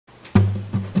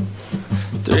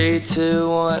3, 2,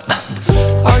 1.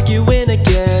 Arguing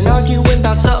again, arguing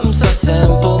about something so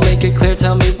simple. Make it clear,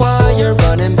 tell me why you're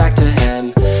running back to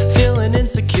him. Feeling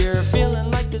insecure, feeling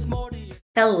like there's more to you.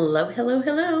 Hello, hello,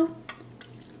 hello.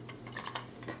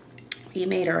 We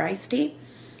made our iced tea,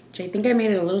 which I think I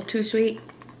made it a little too sweet.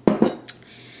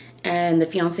 And the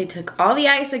fiance took all the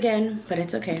ice again, but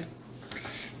it's okay.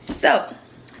 So,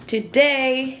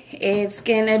 today it's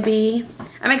gonna be,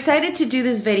 I'm excited to do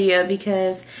this video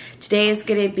because today is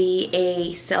gonna be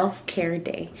a self-care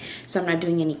day. So I'm not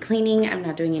doing any cleaning, I'm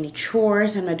not doing any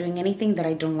chores, I'm not doing anything that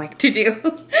I don't like to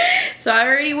do. So I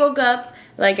already woke up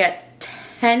like at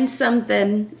 10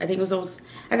 something, I think it was,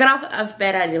 I got off of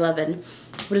bed at 11.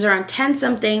 It was around 10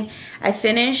 something. I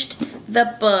finished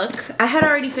the book. I had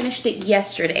already finished it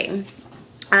yesterday.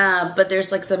 But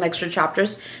there's like some extra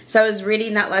chapters. So I was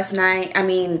reading that last night. I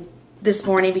mean, this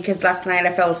morning, because last night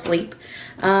I fell asleep.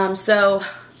 So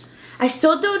I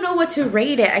still don't know what to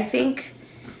rate it. I think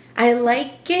I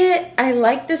like it. I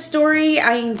like the story.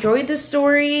 I enjoyed the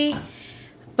story.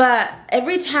 But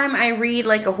every time I read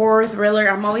like a horror thriller,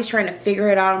 I'm always trying to figure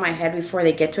it out in my head before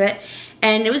they get to it.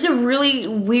 And it was a really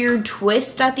weird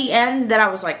twist at the end that I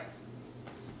was like,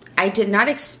 I did not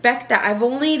expect that.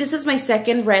 This is my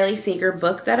second Riley Sager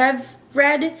book that I've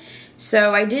read.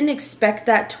 So I didn't expect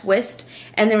that twist.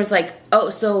 And there was like,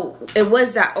 oh, so it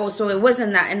was that. Oh, so it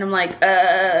wasn't that. And I'm like,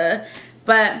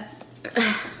 but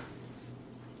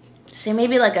say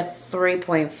maybe like a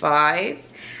 3.5.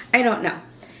 I don't know.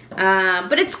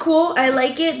 But it's cool. I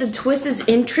like it. The twist is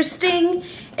interesting.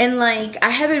 And like, I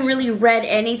haven't really read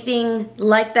anything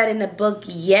like that in a book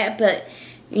yet, but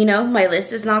you know, my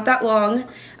list is not that long.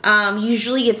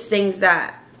 Usually it's things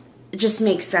that just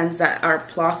make sense, that are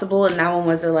plausible, and that one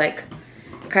was like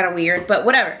kind of weird, but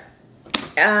whatever.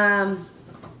 I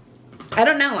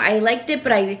don't know. I liked it,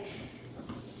 but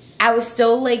I was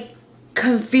still like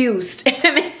confused, if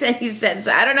it makes any sense.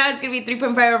 I don't know if it's gonna be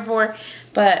 3.5 or 4,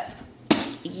 but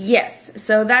yes.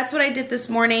 So that's what I did this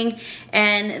morning,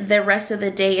 and the rest of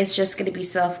the day is just gonna be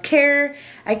self-care.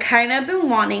 I kind of been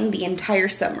wanting the entire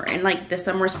summer, and like the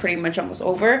summer is pretty much almost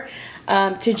over,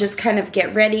 to just kind of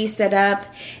get ready, set up,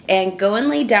 and go and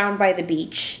lay down by the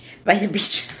beach, by the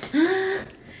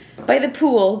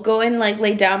pool. Go and like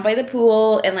lay down by the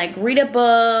pool and like read a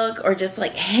book, or just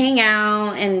like hang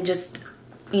out and just,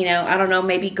 you know, I don't know,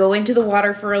 maybe go into the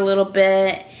water for a little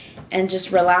bit and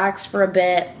just relax for a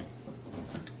bit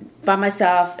by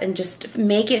myself, and just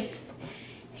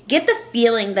get the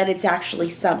feeling that it's actually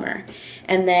summer,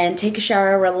 and then take a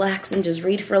shower, relax, and just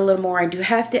read for a little more. I do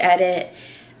have to edit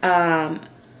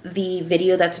the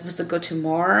video that's supposed to go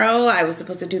tomorrow. I was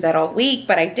supposed to do that all week,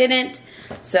 but I didn't.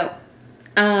 So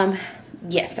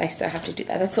yes, I still have to do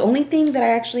that. That's the only thing that I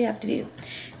actually have to do.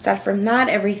 Aside from that,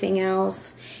 everything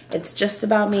else, it's just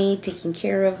about me, taking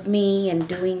care of me and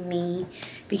doing me,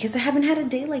 because I haven't had a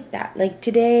day like that. Like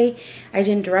today, I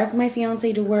didn't drive my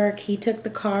fiance to work. He took the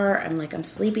car. I'm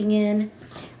sleeping in.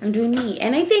 I'm doing me.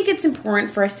 And I think it's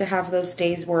important for us to have those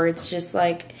days where it's just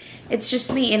like, it's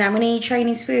just me, and I'm gonna eat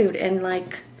Chinese food, and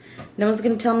like, no one's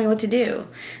gonna tell me what to do.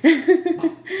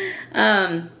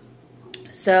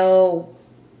 So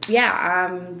yeah,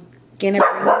 I'm gonna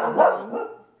bring you along.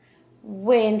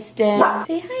 Winston.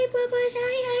 Say hi, Bubba.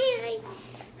 Hi, hi, hi.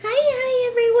 Hi,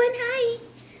 everyone. Hi.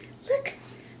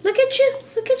 Look at you.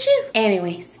 Look at you.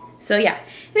 Anyways, so yeah,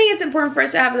 I think it's important for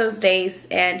us to have those days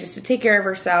and just to take care of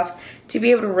ourselves, to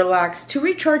be able to relax, to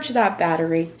recharge that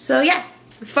battery. So yeah,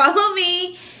 follow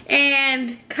me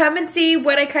and come and see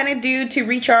what I kind of do to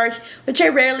recharge, which I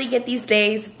rarely get these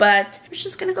days, but we're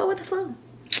just gonna go with the flow.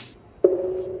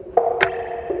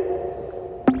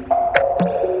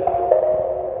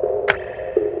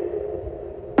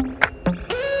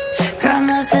 Got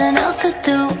nothing else to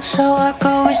do, so I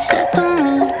go reset the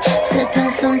mood. Sipping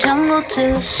some jungle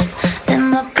juice in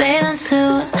my bathing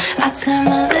suit. I turn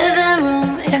my living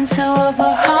room into a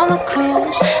Bahama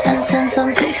cruise and send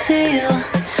some pics to you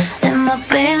in my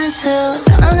bathing suit.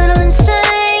 Sound a little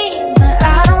insane, but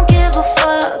I don't give a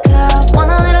fuck. I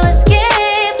want a little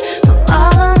escape from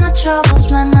all of my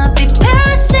troubles. Might not be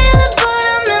parasailing, but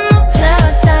I'm in my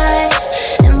paradise.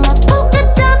 In my polka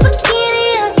dot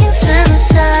bikini, I can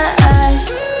fantasize.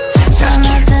 Got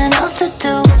nothing else to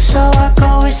do, so I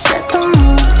go reset the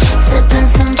mood. Sipping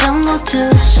some jungle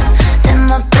juice in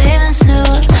my bathing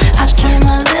suit. I turn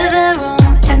my living room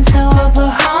into a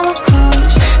Bahama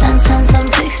cruise and send some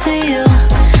pics to you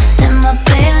in my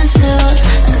bathing suit.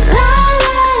 La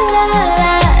la la la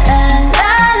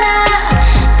la la la,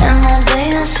 in my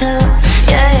bathing suit.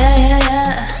 Yeah, yeah, yeah,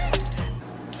 yeah.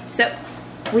 So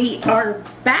we are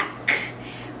back.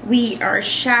 We are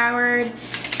showered,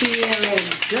 feeling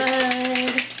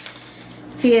good.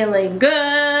 feeling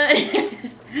good.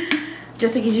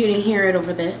 Just in case you didn't hear it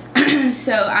over this.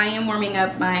 So I am warming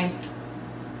up my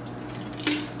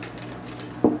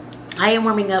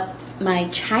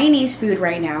Chinese food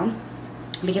right now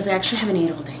because I actually haven't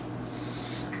ate all day.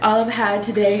 All I've had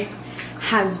today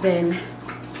has been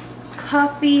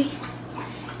coffee,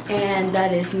 and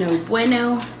that is no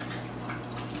bueno.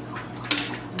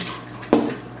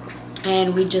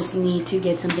 And we just need to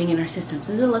get something in our systems.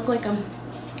 Does it look like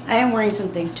I am wearing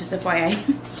something, just FYI.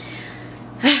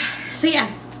 So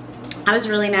yeah, that was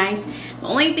really nice. The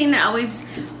only thing that always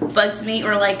bugs me,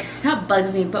 or like, not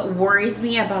bugs me, but worries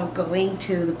me about going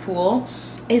to the pool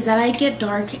is that I get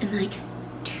dark in like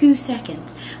 2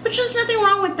 seconds. Which there's nothing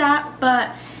wrong with that,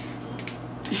 but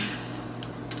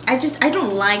I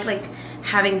don't like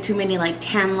having too many like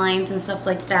tan lines and stuff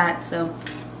like that. So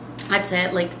that's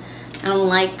it. Like, I don't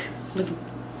like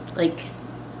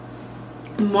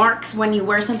marks when you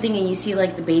wear something and you see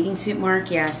like the bathing suit mark.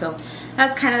 Yeah, so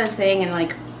that's kind of the thing, and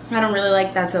like I don't really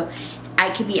like that. So I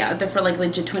could be out there for like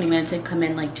legit 20 minutes and come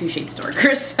in like 2 shades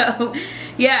darker. So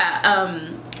yeah,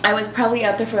 I was probably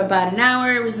out there for about an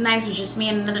hour. It was nice. It was just me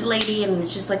and another lady, and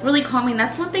it's just like really calming.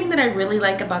 That's one thing that I really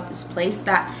like about this place,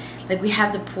 that like we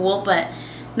have the pool, but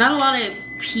not a lot of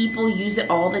people use it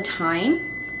all the time.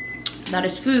 That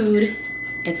is food.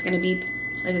 It's gonna be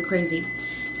like a crazy.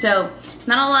 So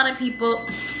not a lot of people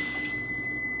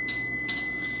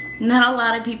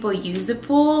use the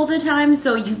pool all the time,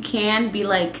 so you can be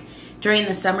like, during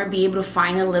the summer, be able to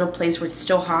find a little place where it's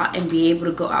still hot and be able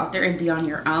to go out there and be on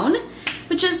your own,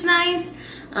 which is nice.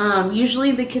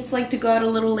 Usually the kids like to go out a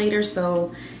little later,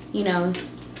 so you know,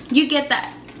 you get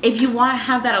that. If you want to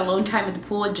have that alone time at the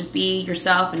pool and just be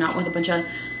yourself and not with a bunch of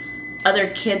other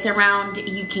kids around,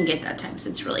 you can get that time, so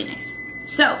it's really nice.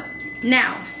 So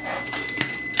now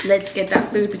let's get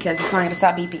that food because it's not gonna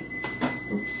stop beeping.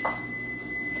 Oops.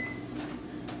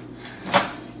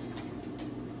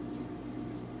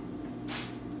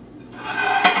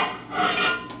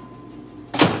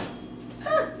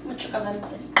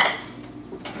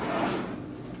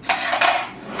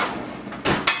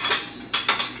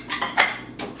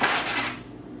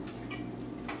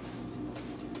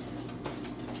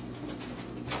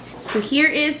 So here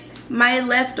is my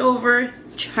leftover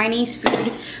Chinese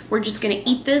food. We're just gonna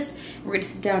eat this. We're gonna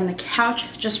sit down on the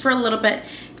couch just for a little bit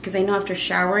because I know after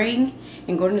showering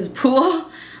and going to the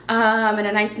pool and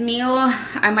a nice meal,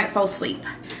 I might fall asleep.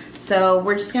 So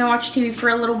we're just gonna watch TV for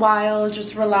a little while,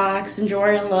 just relax,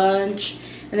 enjoy our lunch.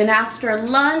 And then after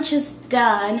lunch is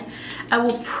done, I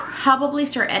will probably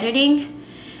start editing.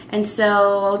 And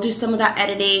so I'll do some of that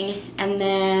editing and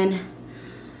then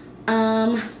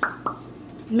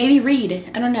maybe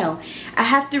read. I don't know. I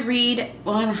have to read.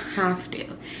 Well, I don't have to,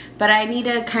 but I need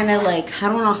to kind of like, I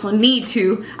don't also need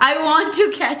to. I want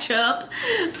to catch up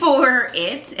for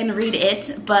it and read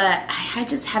it, but I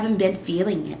just haven't been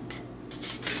feeling it.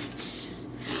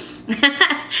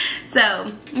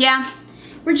 So yeah,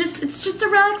 it's just a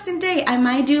relaxing day. I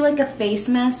might do like a face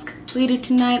mask later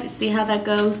tonight to see how that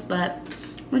goes, but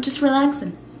we're just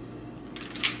relaxing.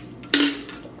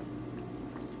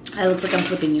 It looks like I'm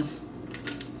flipping you.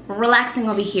 We're relaxing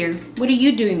over here. What are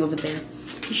you doing over there?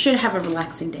 You should have a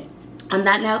relaxing day. On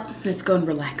that note, let's go and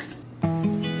relax.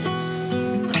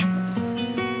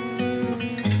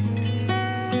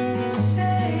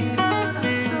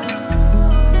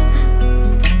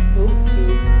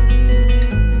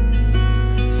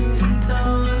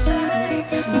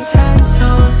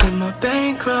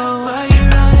 Bankroll, why you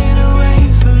running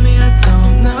away from me? I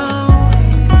don't know.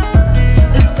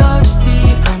 The thirsty,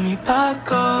 I'm your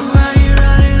Paco. Why you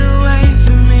running away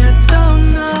from me? I don't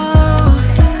know.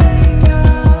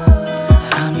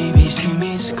 I maybe see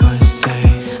me say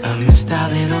I missed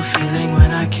that little feeling when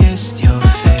I kissed your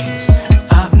face.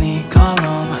 Apnea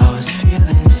home, I was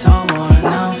feeling so warm,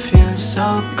 now I'm feeling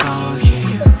so cold. Can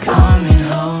you come and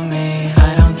hold me?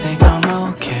 I don't think I'm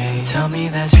okay. Tell me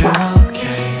that you're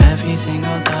okay. Every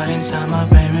single thought inside my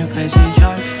brain replaces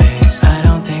your face. I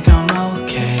don't think I'm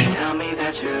okay. Tell me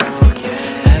that you're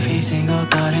okay. Every single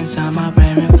thought inside my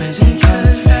brain replaces your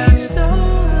face. I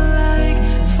don't like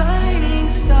fighting,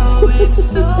 so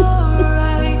it's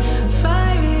alright.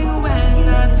 Fighting when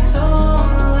I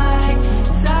don't like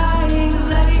dying,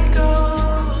 let it go.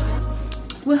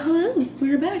 Well, hello,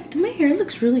 we're back, and my hair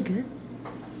looks really good.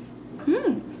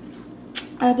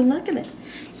 I've been liking it.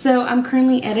 So I'm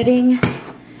currently editing.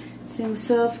 See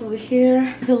myself over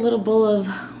here with a little bowl of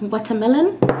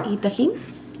watermelon y tajin.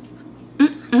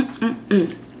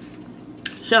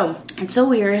 So it's so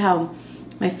weird how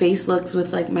my face looks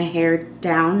with like my hair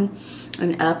down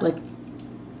and up. Like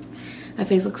My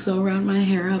face looks so round, my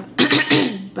hair up.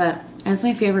 But that's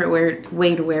my favorite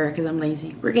way to wear it because I'm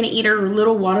lazy. We're gonna eat our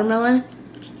little watermelon.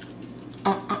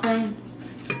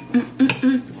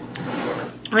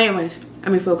 Anyways,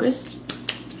 I'm in focus.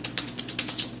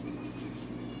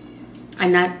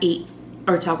 And not eat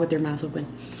or talk with their mouth open.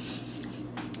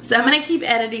 So I'm gonna keep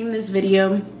editing this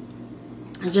video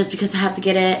just because I have to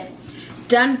get it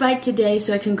done by today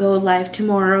so I can go live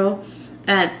tomorrow.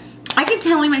 And I keep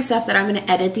telling myself that I'm gonna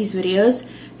edit these videos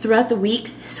throughout the week,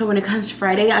 so when it comes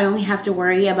Friday, I only have to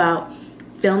worry about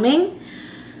filming.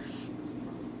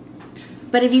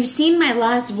 But if you've seen my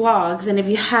last vlogs, and if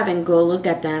you haven't, go look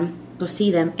at them, go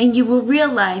see them, and you will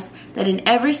realize that in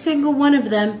every single one of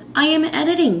them, I am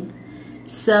editing.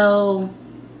 So,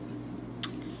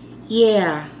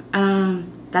 yeah,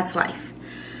 that's life.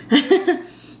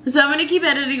 So I'm gonna keep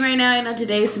editing right now. I know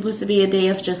today is supposed to be a day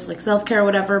of just like self-care or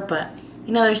whatever, but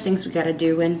you know, there's things we gotta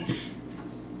do, and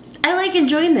I like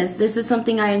enjoying this. This is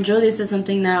something I enjoy. This is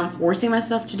something that I'm forcing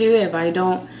myself to do. If I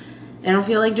don't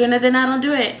feel like doing it, then I don't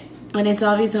do it. And it's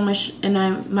obvious on my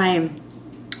I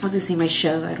was gonna say my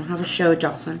show. I don't have a show,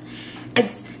 Joselyn.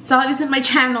 It's obvious in my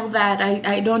channel that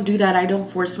I don't do that. I don't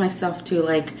force myself to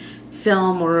like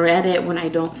film or edit when I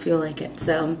don't feel like it.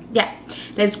 So yeah,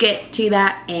 let's get to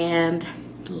that and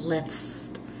let's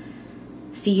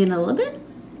see you in a little bit.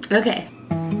 Okay.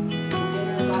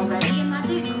 Dinner is all ready and that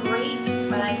did great,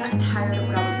 but I got tired of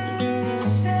what I was eating.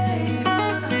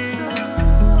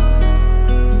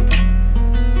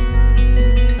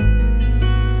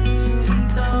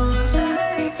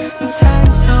 10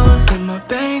 toes in my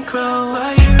bankroll.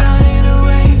 Why you running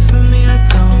away from me? I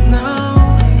don't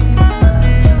know.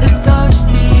 The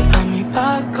thirsty on me,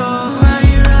 Paco. Why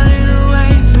you running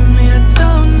away from me? I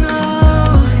don't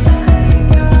know.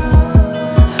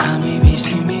 A mi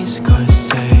bici, mis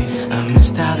cosas. I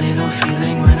missed that little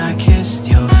feeling when I kissed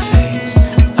your face.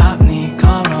 Apni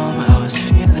garam, I was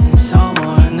feeling so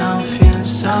warm. Now I'm feeling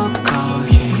so cold.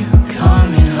 Can you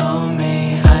come and hold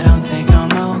me? I don't think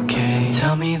I'm okay.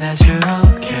 Tell me that you're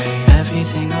okay. Every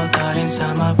single thought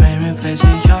inside my brain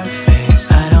replacing your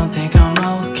face. I don't think I'm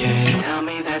okay. Tell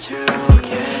me that you're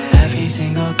okay. Every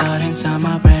single thought inside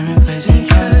my brain replacing